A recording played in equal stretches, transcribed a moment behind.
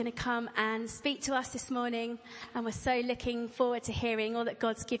Going to come and speak to us this morning, and we're so looking forward to hearing all that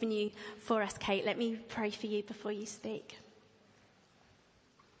God's given you for us. Kate, let me pray for you before you speak.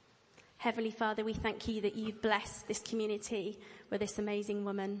 Heavenly Father, we thank you that you've blessed this community with this amazing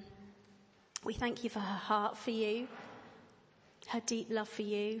woman. We thank you for her heart for you, her deep love for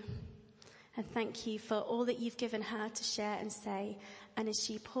you, and thank you for all that you've given her to share and say. And as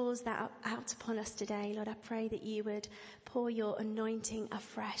she pours that out upon us today, Lord, I pray that you would pour your anointing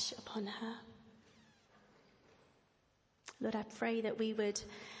afresh upon her. Lord, I pray that we would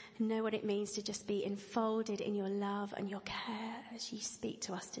know what it means to just be enfolded in your love and your care as you speak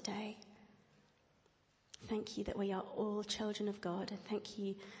to us today. Thank you that we are all children of God, and thank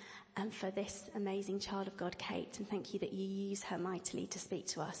you for this amazing child of God, Kate, and thank you that you use her mightily to speak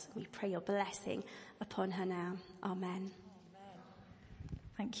to us. We pray your blessing upon her now. Amen.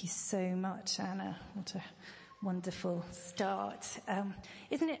 Thank you so much, Anna. What a wonderful start.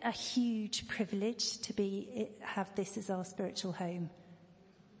 Isn't it a huge privilege to have this as our spiritual home?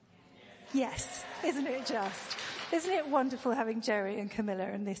 Yes, isn't it just? Isn't it wonderful having Jerry and Camilla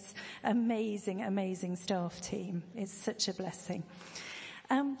and this amazing, amazing staff team? It's such a blessing.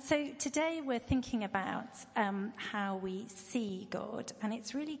 So today we're thinking about how we see God, and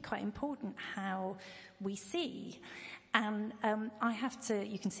it's really quite important how we see. And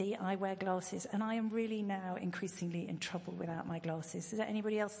you can see I wear glasses, and I am really now increasingly in trouble without my glasses. Is there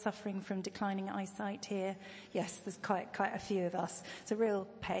anybody else suffering from declining eyesight here? Yes, there's quite a few of us. It's a real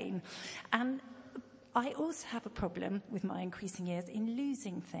pain. And I also have a problem with my increasing years in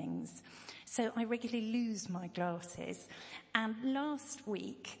losing things. So I regularly lose my glasses. And last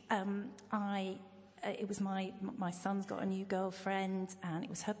week, it was my son's got a new girlfriend, and it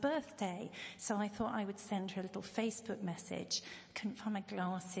was her birthday. So I thought I would send her a little Facebook message. Couldn't find my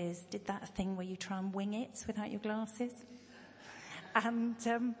glasses. Did that thing where you try and wing it without your glasses. And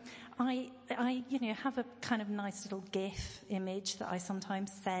I have a kind of nice little GIF image that I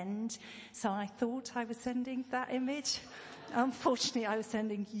sometimes send. So I thought I was sending that image. Unfortunately, I was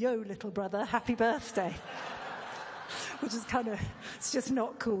sending, "Yo, little brother, happy birthday." Which is it's just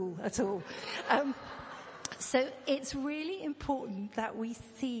not cool at all. So it's really important that we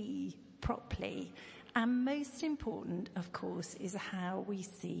see properly. And most important, of course, is how we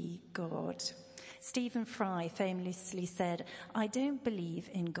see God. Stephen Fry famously said, "I don't believe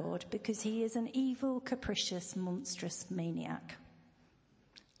in God because he is an evil, capricious, monstrous maniac."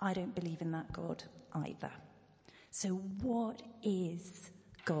 I don't believe in that God either. So what is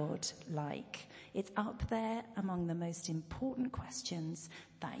God like? It's up there among the most important questions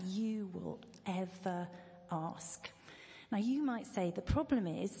that you will ever ask. Now you might say the problem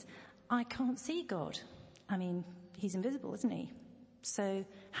is I can't see God. I mean, he's invisible, isn't he? So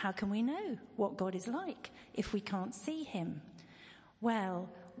how can we know what God is like if we can't see him? Well,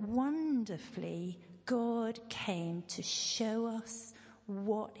 wonderfully, God came to show us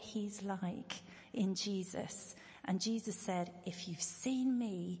what he's like in Jesus. And Jesus said, "If you've seen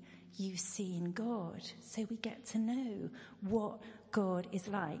me, you've seen God." So we get to know what God is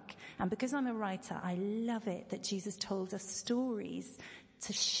like. And because I'm a writer, I love it that Jesus told us stories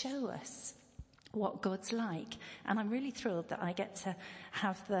to show us what God's like. And I'm really thrilled that I get to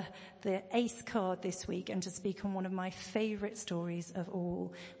have the ace card this week and to speak on one of my favourite stories of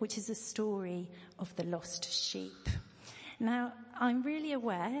all, which is a story of the lost sheep. Now, I'm really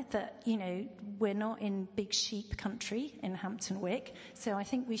aware that, we're not in big sheep country in Hampton Wick, so I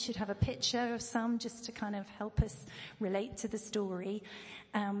think we should have a picture of some just to kind of help us relate to the story.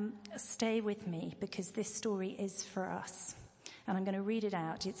 Stay with me because this story is for us. And I'm going to read it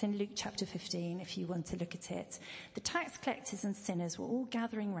out. It's in Luke chapter 15 if you want to look at it. The tax collectors and sinners were all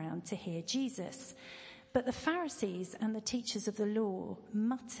gathering round to hear Jesus. But the Pharisees and the teachers of the law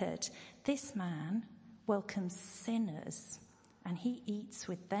muttered, "This man welcomes sinners, and he eats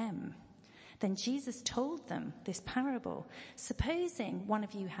with them." Then Jesus told them this parable. "Supposing one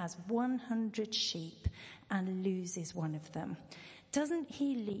of you has 100 sheep and loses one of them, doesn't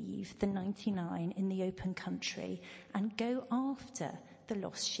he leave the 99 in the open country and go after the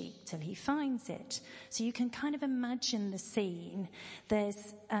lost sheep till he finds it?" So you can kind of imagine the scene.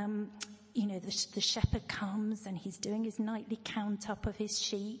 There's the shepherd comes and he's doing his nightly count up of his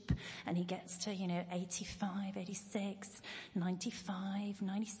sheep, and he gets to, 85, 86, 95,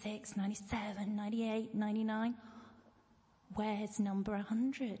 96, 97, 98, 99. Where's number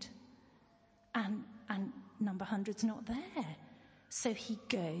 100? And number 100's not there. So he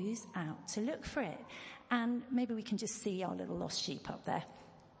goes out to look for it. And maybe we can just see our little lost sheep up there.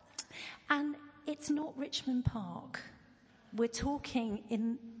 And it's not Richmond Park. We're talking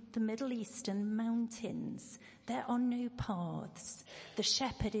in the Middle Eastern mountains. There are no paths. The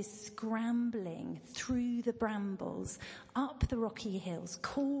shepherd is scrambling through the brambles, up the rocky hills,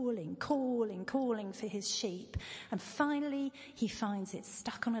 calling for his sheep. And finally, he finds it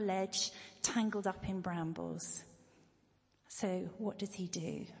stuck on a ledge, tangled up in brambles. So what does he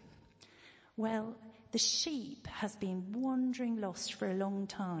do? Well, the sheep has been wandering lost for a long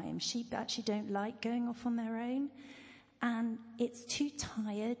time. Sheep actually don't like going off on their own, and it's too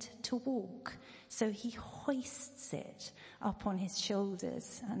tired to walk. So he hoists it up on his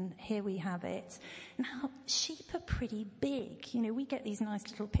shoulders, and here we have it. Now, sheep are pretty big. You know, we get these nice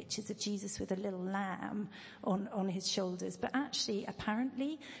little pictures of Jesus with a little lamb on his shoulders, but actually,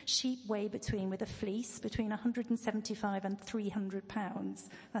 apparently, sheep weigh with a fleece, between 175 and 300 pounds.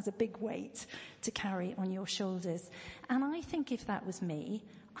 That's a big weight to carry on your shoulders. And I think if that was me,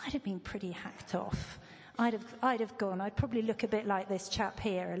 I'd have been pretty hacked off. I'd have gone. I'd probably look a bit like this chap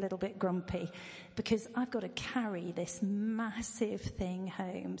here, a little bit grumpy, because I've got to carry this massive thing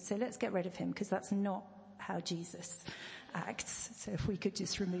home. So let's get rid of him, because that's not how Jesus acts. So if we could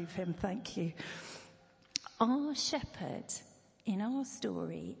just remove him, thank you. Our shepherd in our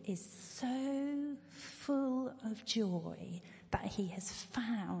story is so full of joy that he has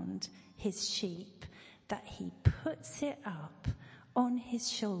found his sheep, that he puts it up on his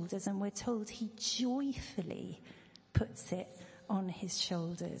shoulders, and we're told he joyfully puts it on his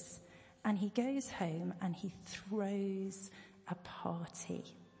shoulders. And he goes home and he throws a party.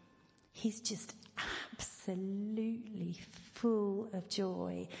 He's just absolutely full of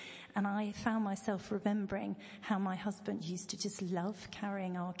joy. And I found myself remembering how my husband used to just love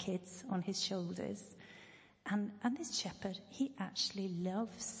carrying our kids on his shoulders. And this shepherd, he actually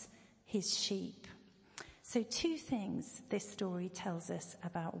loves his sheep. So 2 things this story tells us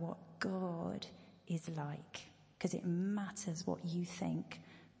about what God is like, because it matters what you think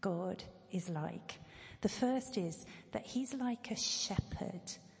God is like. The first is that he's like a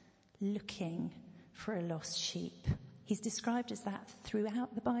shepherd looking for a lost sheep. He's described as that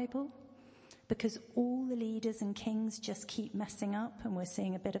throughout the Bible, because all the leaders and kings just keep messing up, and we're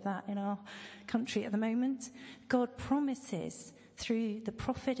seeing a bit of that in our country at the moment. God promises through the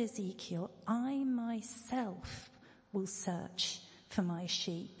prophet Ezekiel, I myself will search for my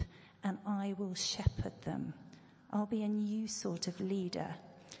sheep and I will shepherd them. I'll be a new sort of leader.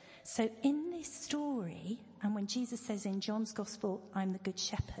 So in this story, and when Jesus says in John's Gospel, I'm the good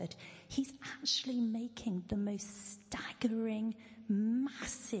shepherd, he's actually making the most staggering,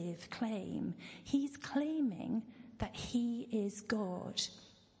 massive claim. He's claiming that he is God.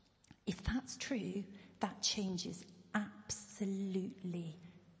 If that's true, that changes absolutely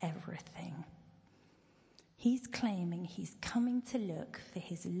everything. He's claiming he's coming to look for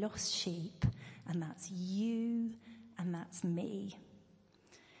his lost sheep, and that's you and that's me.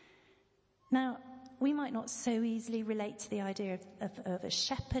 Now, we might not so easily relate to the idea of a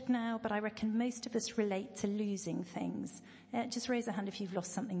shepherd now, but I reckon most of us relate to losing things. Just raise a hand if you've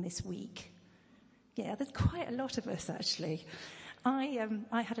lost something this week. Yeah, there's quite a lot of us actually. I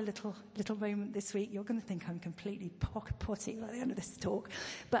had a little moment this week. You're going to think I'm completely potty by the end of this talk,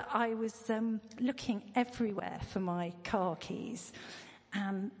 but I was looking everywhere for my car keys,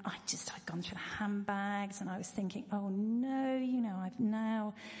 and I'd gone through the handbags, and I was thinking, oh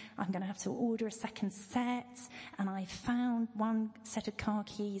no, I'm going to have to order a second set, and I found one set of car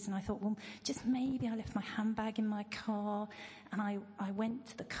keys, and I thought, well, just maybe I left my handbag in my car. And I went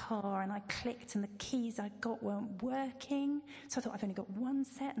to the car and I clicked, and the keys I got weren't working. So I thought, I've only got one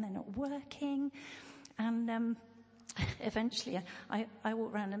set and they're not working. And eventually I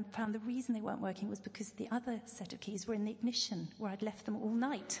walked around and found the reason they weren't working was because the other set of keys were in the ignition, where I'd left them all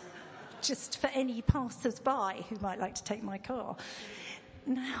night, just for any passers-by who might like to take my car.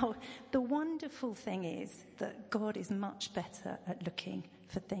 Now, the wonderful thing is that God is much better at looking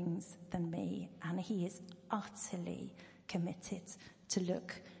for things than me, and he is utterly committed to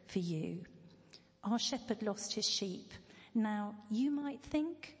look for you. Our shepherd lost his sheep. Now, you might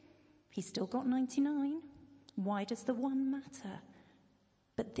think, he's still got 99. Why does the one matter?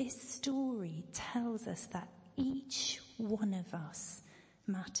 But this story tells us that each one of us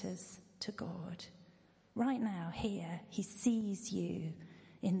matters to God. Right now, here, he sees you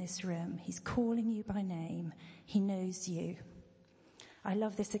in this room. He's calling you by name. He knows you. I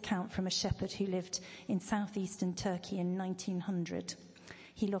love this account from a shepherd who lived in southeastern Turkey in 1900.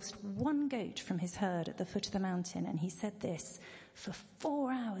 He lost one goat from his herd at the foot of the mountain, and he said this: for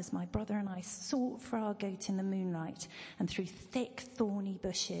 4 hours my brother and I sought for our goat in the moonlight and through thick thorny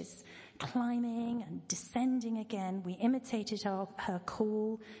bushes. Climbing and descending again, we imitated her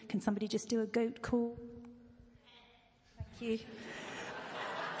call. Can somebody just do a goat call? Thank Thank you.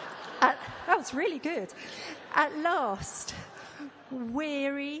 That was really good. At last,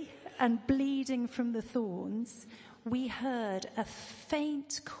 weary and bleeding from the thorns, we heard a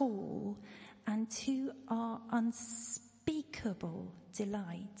faint call, and to our unspeakable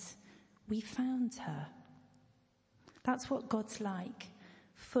delight, we found her. That's what God's like,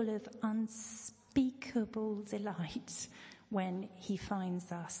 full of unspeakable delight when he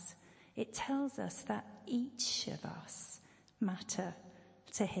finds us. It tells us that each of us matter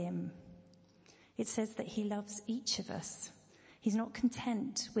to him. It says that he loves each of us. He's not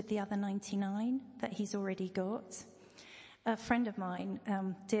content with the other 99 that he's already got. A friend of mine,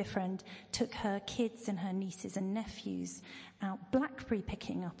 dear friend, took her kids and her nieces and nephews out blackberry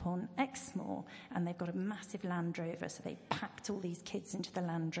picking up on Exmoor, and they've got a massive Land Rover, so they packed all these kids into the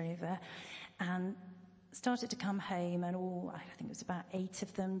Land Rover and started to come home, and I think it was about 8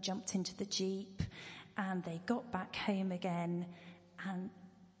 of them jumped into the Jeep, and they got back home again, and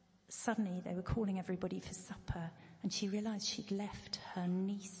suddenly they were calling everybody for supper, and she realised she'd left her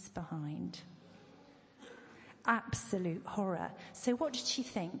niece behind. Absolute horror. So what did she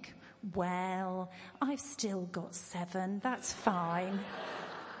think? Well, I've still got 7, that's fine.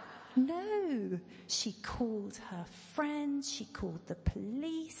 No, she called her friends, she called the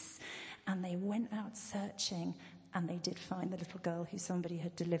police, and they went out searching, and they did find the little girl who somebody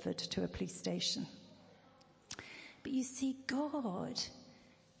had delivered to a police station. But you see, God,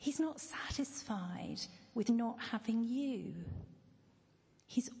 he's not satisfied with not having you.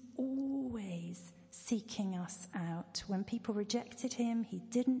 He's always seeking us out. When people rejected him, he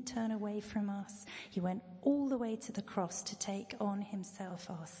didn't turn away from us. He went all the way to the cross to take on himself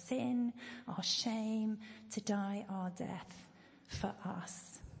our sin, our shame, to die our death for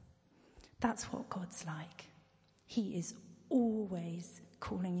us. That's what God's like. He is always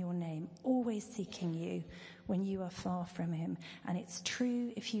calling your name, always seeking you when you are far from him. And it's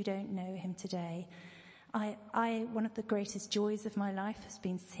true if you don't know him today. One of the greatest joys of my life has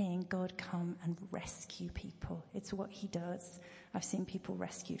been seeing God come and rescue people. It's what he does. I've seen people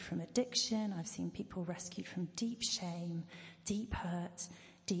rescued from addiction. I've seen people rescued from deep shame, deep hurt,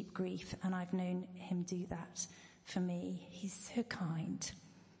 deep grief. And I've known him do that for me. He's so kind.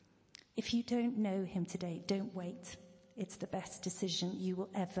 If you don't know him today, don't wait. It's the best decision you will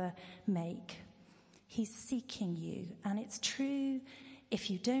ever make. He's seeking you. And it's true if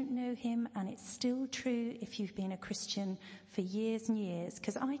you don't know him, and it's still true if you've been a Christian for years and years,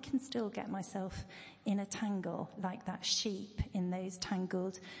 because I can still get myself in a tangle like that sheep in those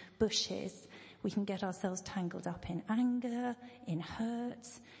tangled bushes. We can get ourselves tangled up in anger, in hurt,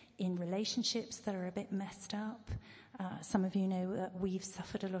 in relationships that are a bit messed up. Some of you know that we've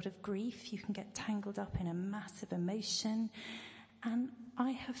suffered a lot of grief. You can get tangled up in a massive emotion. And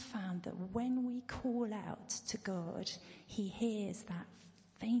I have found that when we call out to God, he hears that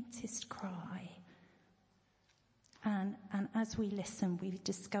faintest cry. And as we listen, we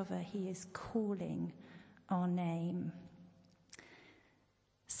discover he is calling our name.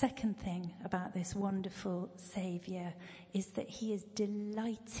 Second thing about this wonderful Saviour is that he is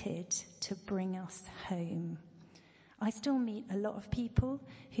delighted to bring us home. I still meet a lot of people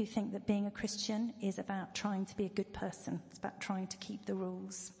who think that being a Christian is about trying to be a good person. It's about trying to keep the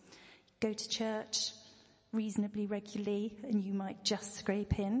rules. Go to church reasonably regularly and you might just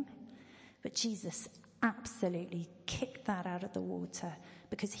scrape in. But Jesus absolutely kicked that out of the water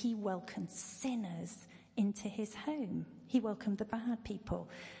because he welcomed sinners into his home. He welcomed the bad people.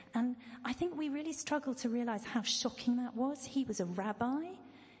 And I think we really struggle to realize how shocking that was. He was a rabbi.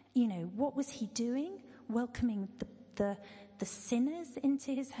 You know, what was he doing? Welcoming the sinners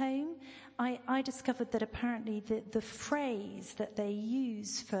into his home. I discovered that apparently the phrase that they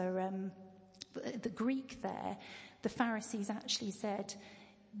use for the Greek there, the Pharisees actually said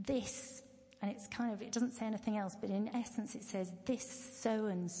this, and it's kind of, it doesn't say anything else, but in essence it says this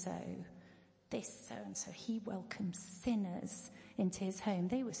so-and-so, he welcomes sinners into his home.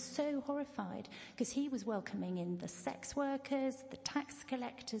 They were so horrified because he was welcoming in the sex workers, the tax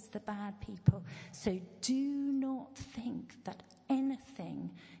collectors, the bad people. So do not think that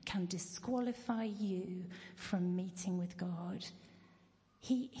anything can disqualify you from meeting with God.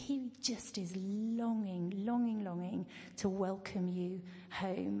 He just is longing to welcome you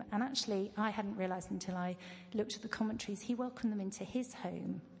home. And actually, I hadn't realized until I looked at the commentaries, he welcomed them into his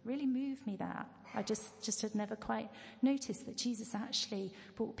home. Really moved me that. I just had never quite noticed that Jesus actually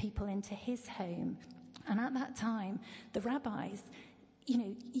brought people into his home. And at that time, the rabbis, you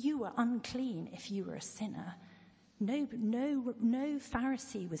know, you were unclean if you were a sinner. No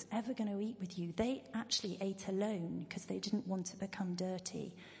Pharisee was ever going to eat with you. They actually ate alone because they didn't want to become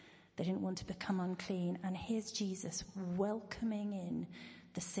dirty. They didn't want to become unclean. And here's Jesus welcoming in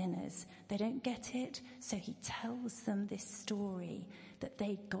the sinners. They don't get it, so he tells them this story that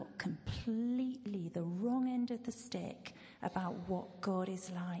they got completely the wrong end of the stick about what God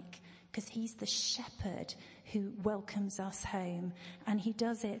is like, because he's the shepherd who welcomes us home, and he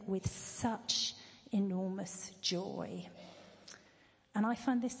does it with such enormous joy. And I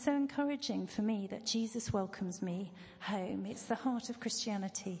find this so encouraging for me that Jesus welcomes me home. It's the heart of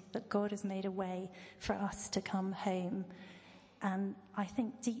Christianity, that God has made a way for us to come home. And I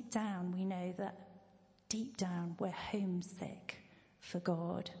think deep down we know that deep down we're homesick for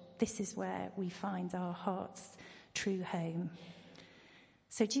God. This is where we find our heart's true home.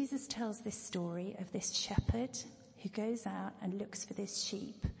 So Jesus tells this story of this shepherd who goes out and looks for this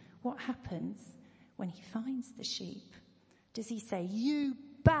sheep. What happens when he finds the sheep? Does he say, "You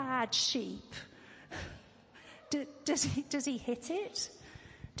bad sheep"? Does he hit it?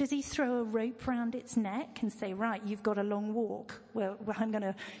 Does he throw a rope round its neck and say, "Right, you've got a long walk. Well,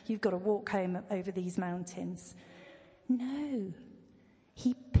 you've got to walk home over these mountains"? No.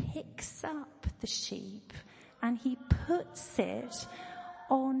 He picks up the sheep and he puts it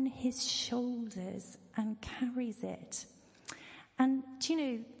on his shoulders and carries it. And do you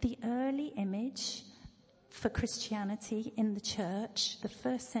know, the early image for Christianity in the church, the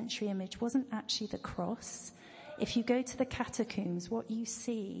first century image, wasn't actually the cross. If you go to the catacombs, what you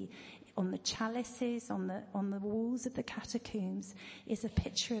see on the chalices, on the walls of the catacombs, is a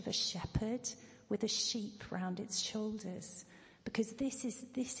picture of a shepherd with a sheep round its shoulders. Because this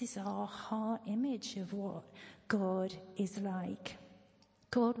is our heart image of what God is like.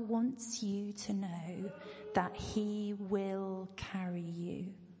 God wants you to know that he will carry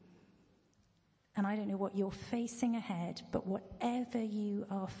you. And I don't know what you're facing ahead, but whatever you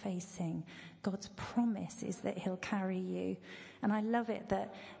are facing, God's promise is that he'll carry you. And I love it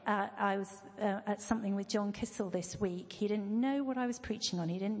that I was at something with John Kissel this week. He didn't know what I was preaching on.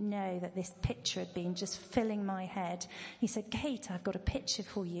 He didn't know that this picture had been just filling my head. He said, "Kate, I've got a picture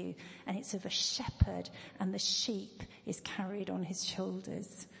for you. And it's of a shepherd, and the sheep is carried on his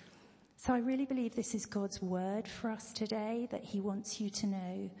shoulders." So I really believe this is God's word for us today, that he wants you to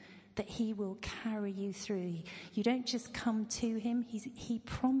know that he will carry you through. You don't just come to him. He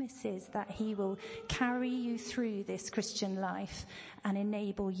promises that he will carry you through this Christian life and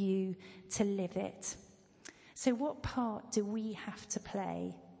enable you to live it. So what part do we have to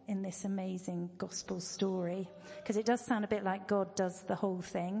play in this amazing gospel story? Because it does sound a bit like God does the whole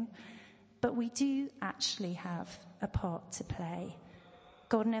thing, but we do actually have a part to play.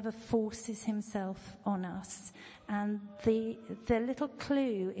 God never forces himself on us. And the little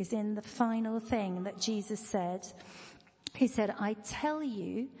clue is in the final thing that Jesus said. He said, "I tell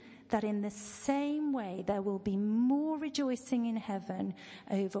you that in the same way there will be more rejoicing in heaven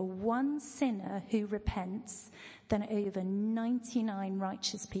over one sinner who repents than over 99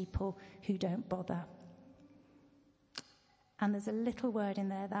 righteous people who don't bother." And there's a little word in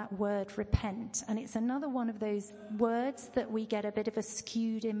there, that word repent. And it's another one of those words that we get a bit of a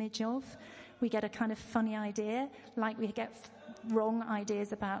skewed image of. We get a kind of funny idea, like we get wrong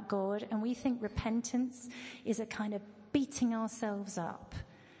ideas about God. And we think repentance is a kind of beating ourselves up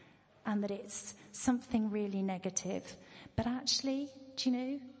and that it's something really negative. But actually, do you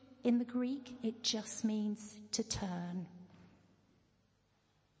know, in the Greek, it just means to turn.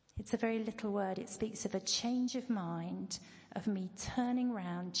 It's a very little word. It speaks of a change of mind, of me turning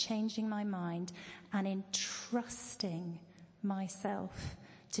round, changing my mind, and entrusting myself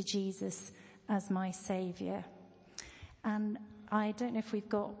to Jesus as my saviour. And I don't know if we've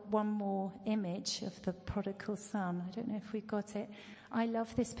got one more image of the prodigal son. I don't know if we've got it. I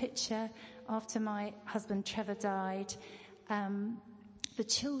love this picture. After my husband Trevor died, the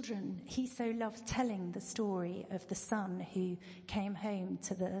children, he so loved telling the story of the son who came home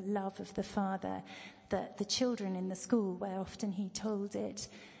to the love of the father, that the children in the school where often he told it,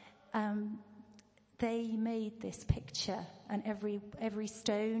 they made this picture, and every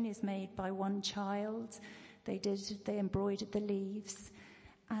stone is made by one child. They embroidered the leaves,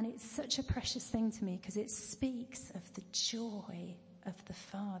 and it's such a precious thing to me because it speaks of the joy of the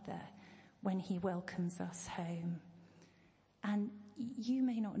Father when he welcomes us home. And you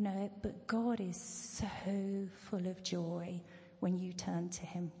may not know it, but God is so full of joy when you turn to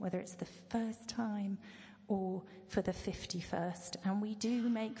him, whether it's the first time or for the 51st. And we do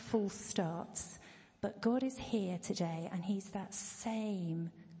make false starts, but God is here today, and he's that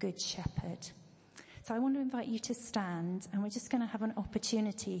same good shepherd. So I want to invite you to stand, and we're just going to have an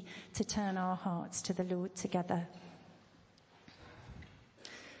opportunity to turn our hearts to the Lord together.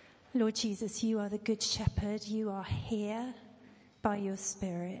 Lord Jesus, you are the good shepherd. You are here. by your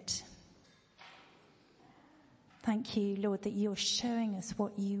Spirit. Thank you, Lord, that you're showing us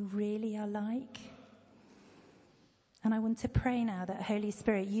what you really are like. And I want to pray now that, Holy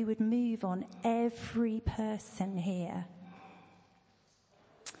Spirit, you would move on every person here.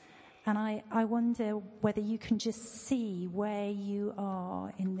 And I wonder whether you can just see where you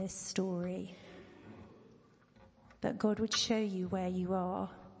are in this story. That God would show you where you are.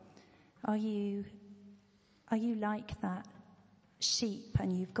 Are you like that sheep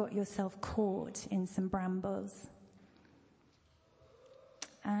and you've got yourself caught in some brambles?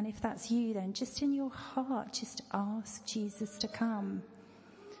 And if that's you, then just in your heart, just ask Jesus to come.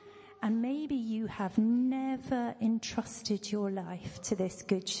 And maybe you have never entrusted your life to this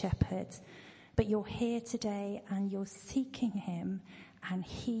good shepherd, but you're here today and you're seeking him, and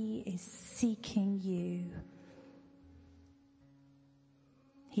he is seeking you.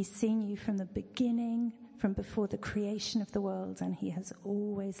 He's seen you from the beginning, from before the creation of the world, and he has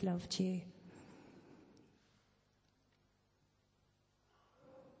always loved you.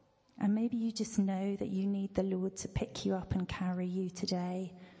 And maybe you just know that you need the Lord to pick you up and carry you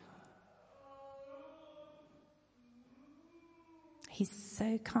today. He's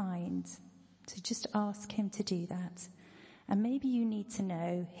so kind, so just ask him to do that. And maybe you need to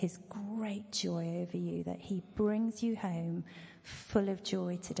know his great joy over you, that he brings you home full of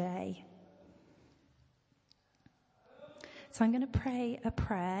joy today. So I'm going to pray a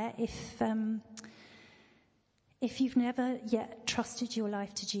prayer. If you've never yet trusted your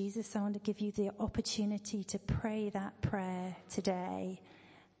life to Jesus, I want to give you the opportunity to pray that prayer today.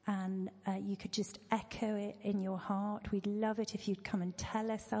 And you could just echo it in your heart. We'd love it if you'd come and tell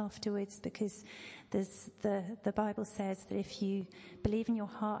us afterwards, because the Bible says that if you believe in your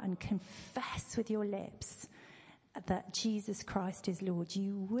heart and confess with your lips that Jesus Christ is Lord,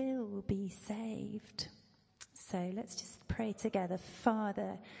 you will be saved. So let's just pray together.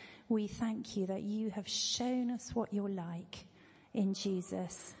 Father, we thank you that you have shown us what you're like in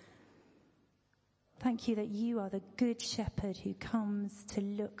Jesus. Thank you that you are the good shepherd who comes to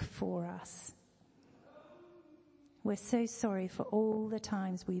look for us. We're so sorry for all the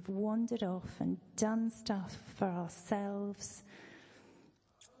times we've wandered off and done stuff for ourselves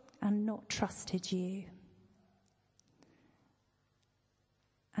and not trusted you.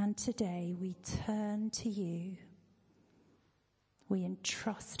 And today we turn to you. We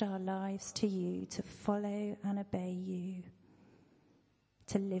entrust our lives to you to follow and obey you,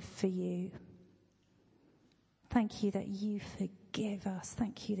 to live for you. Thank you that you forgive us.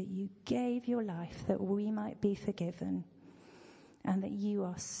 Thank you that you gave your life that we might be forgiven, and that you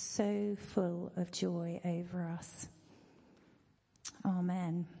are so full of joy over us.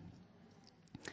 Amen.